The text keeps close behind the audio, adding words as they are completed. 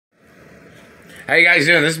How you guys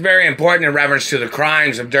doing? This is very important in reference to the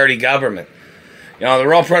crimes of dirty government. You know, the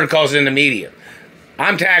real protocols in the media.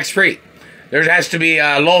 I'm tax-free. There has to be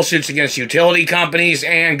lawsuits against utility companies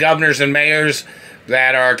and governors and mayors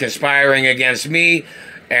that are conspiring against me,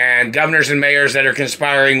 and governors and mayors that are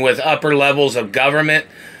conspiring with upper levels of government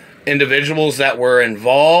individuals that were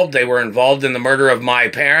involved. They were involved in the murder of my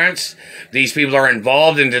parents. These people are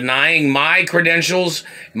involved in denying my credentials,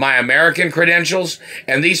 my American credentials,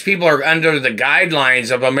 and these people are under the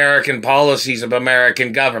guidelines of American policies of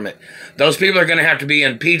American government. Those people are going to have to be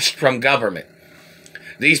impeached from government.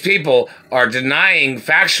 These people are denying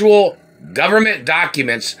factual government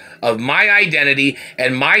documents of my identity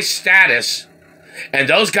and my status, and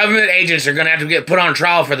those government agents are going to have to get put on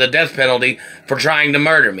trial for the death penalty for trying to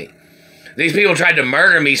murder me. These people tried to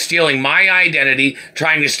murder me, stealing my identity,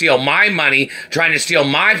 trying to steal my money, trying to steal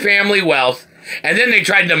my family wealth, and then they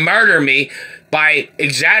tried to murder me by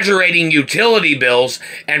exaggerating utility bills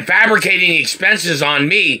and fabricating expenses on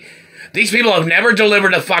me. These people have never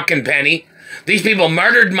delivered a fucking penny. These people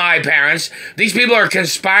murdered my parents. These people are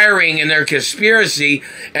conspiring in their conspiracy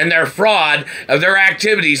and their fraud of their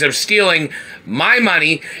activities of stealing my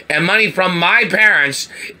money and money from my parents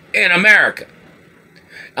in America.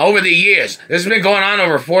 Over the years, this has been going on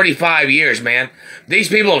over 45 years, man. These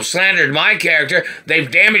people have slandered my character.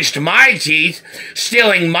 They've damaged my teeth,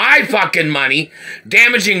 stealing my fucking money,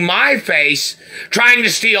 damaging my face, trying to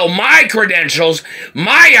steal my credentials,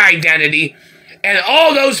 my identity. And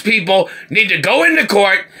all those people need to go into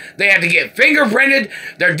court. They have to get fingerprinted.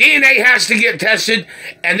 Their DNA has to get tested.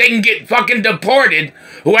 And they can get fucking deported,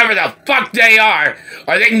 whoever the fuck they are.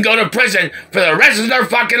 Or they can go to prison for the rest of their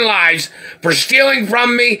fucking lives for stealing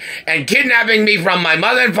from me and kidnapping me from my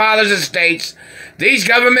mother and father's estates. These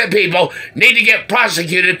government people need to get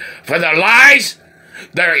prosecuted for their lies,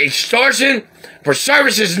 their extortion, for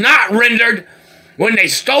services not rendered. When they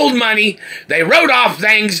stole money, they wrote off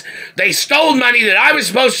things, they stole money that I was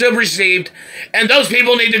supposed to have received, and those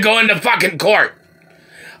people need to go into fucking court.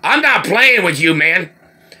 I'm not playing with you, man.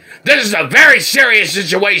 This is a very serious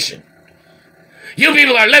situation. You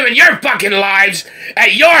people are living your fucking lives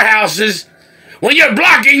at your houses when you're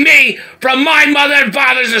blocking me from my mother and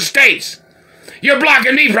father's estates. You're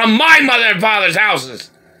blocking me from my mother and father's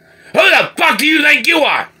houses. Who the fuck do you think you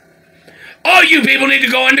are? All you people need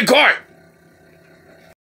to go into court.